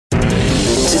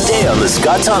today on The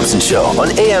Scott Thompson Show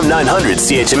on AM 900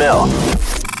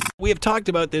 CHML. We have talked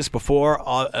about this before,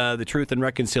 the Truth and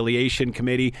Reconciliation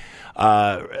Committee,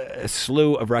 a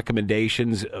slew of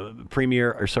recommendations. Prime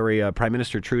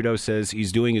Minister Trudeau says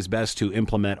he's doing his best to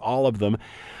implement all of them.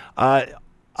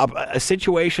 A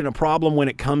situation, a problem when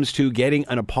it comes to getting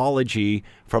an apology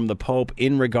from the Pope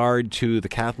in regard to the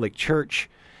Catholic Church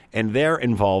and their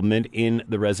involvement in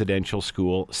the residential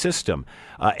school system.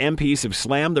 MPs have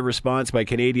slammed the response by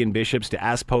Canadian bishops to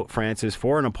ask Pope Francis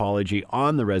for an apology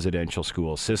on the residential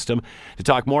school system. To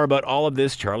talk more about all of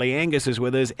this, Charlie Angus is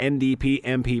with us, NDP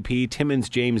MPP Timmins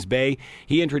James Bay.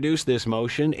 He introduced this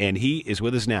motion, and he is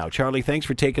with us now. Charlie, thanks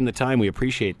for taking the time. We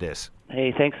appreciate this.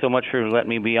 Hey, thanks so much for letting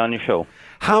me be on your show.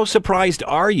 How surprised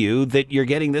are you that you're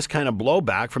getting this kind of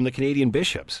blowback from the Canadian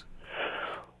bishops?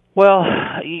 Well,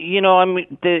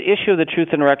 the issue of the Truth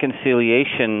and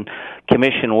Reconciliation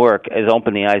Commission work has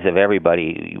opened the eyes of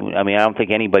everybody. I don't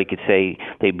think anybody could say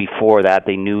before that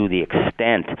they knew the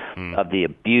extent of the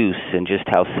abuse and just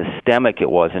how systemic it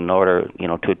was in order,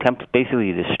 to attempt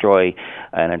basically to destroy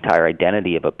an entire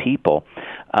identity of a people.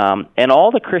 And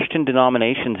all the Christian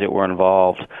denominations that were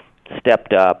involved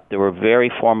stepped up. There were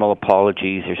very formal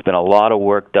apologies. There's been a lot of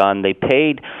work done. They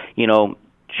paid,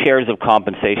 shares of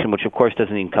compensation, which of course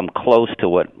doesn't even come close to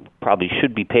what probably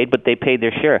should be paid, but they paid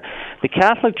their share. The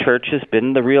Catholic Church has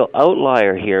been the real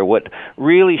outlier here. What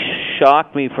really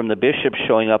shocked me from the bishops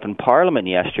showing up in Parliament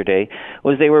yesterday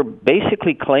was they were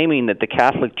basically claiming that the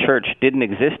Catholic Church didn't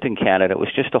exist in Canada. It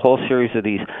was just a whole series of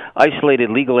these isolated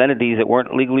legal entities that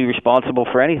weren't legally responsible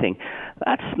for anything.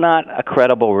 That's not a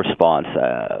credible response,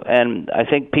 and I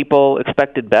think people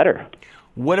expected better.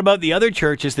 What about the other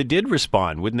churches that did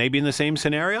respond? Wouldn't they be in the same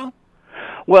scenario?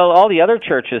 Well, all the other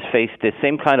churches faced the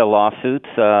same kind of lawsuits,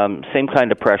 same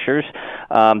kind of pressures.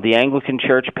 The Anglican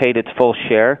Church paid its full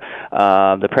share.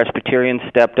 The Presbyterians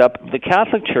stepped up. The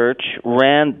Catholic Church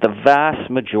ran the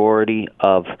vast majority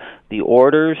of the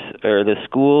orders or the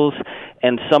schools,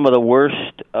 and some of the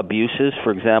worst abuses.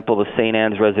 For example, the St.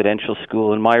 Anne's Residential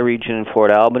School in my region in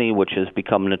Fort Albany, which has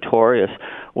become notorious,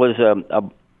 was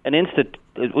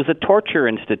it was a torture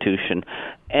institution,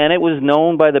 and it was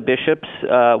known by the bishops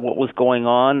what was going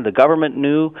on. The government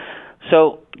knew.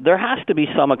 So there has to be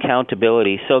some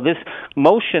accountability. So this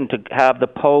motion to have the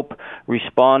Pope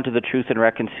respond to the Truth and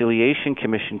Reconciliation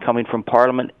Commission coming from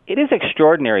Parliament, it is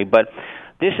extraordinary, but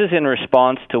this is in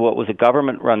response to what was a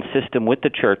government-run system with the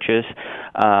churches.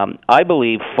 I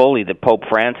believe fully that Pope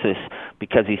Francis,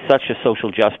 because he's such a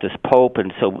social justice pope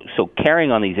and so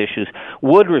caring on these issues,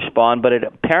 would respond, but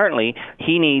apparently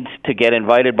he needs to get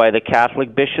invited by the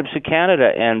Catholic bishops of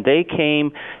Canada, and they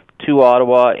came to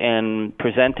Ottawa and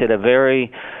presented a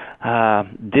very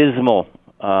dismal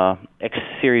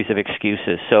series of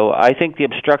excuses. So I think the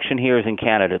obstruction here is in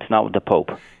Canada. It's not with the Pope.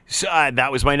 So,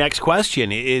 that was my next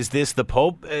question. Is this the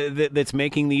Pope that's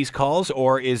making these calls,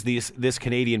 or is this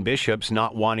Canadian bishops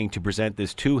not wanting to present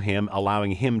this to him,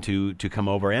 allowing him to come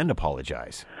over and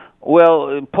apologize?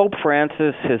 Well, Pope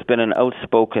Francis has been an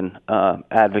outspoken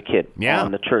advocate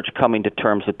on the church coming to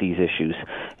terms with these issues.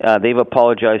 They've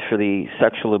apologized for the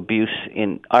sexual abuse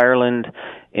in Ireland,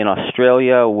 in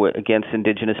Australia against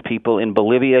Indigenous people, in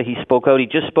Bolivia. He spoke out. He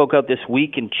just spoke out this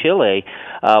week in Chile,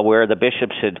 where the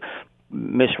bishops had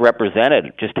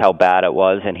misrepresented just how bad it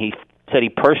was, and he said he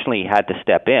personally had to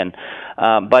step in.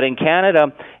 But in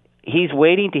Canada, he's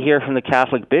waiting to hear from the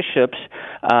Catholic bishops.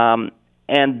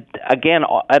 And again,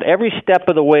 at every step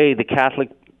of the way, the Catholic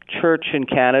Church in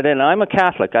Canada, and I'm a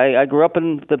Catholic. I grew up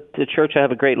in the church. I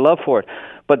have a great love for it.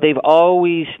 But they've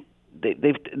always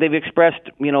they've expressed,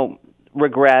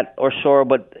 regret or sorrow,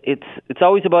 but it's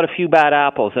always about a few bad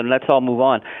apples and let's all move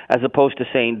on, as opposed to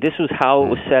saying this was how it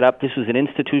was set up, this was an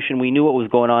institution, we knew what was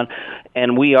going on,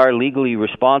 and we are legally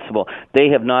responsible. They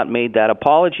have not made that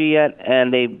apology yet,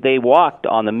 and they walked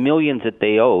on the millions that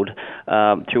they owed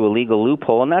through a legal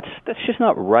loophole, and that's just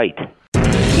not right.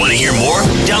 Want to hear more?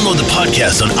 Download the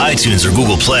podcast on iTunes or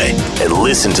Google Play and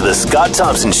listen to The Scott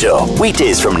Thompson Show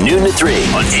weekdays from noon to 3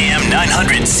 on AM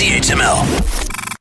 900 CHML.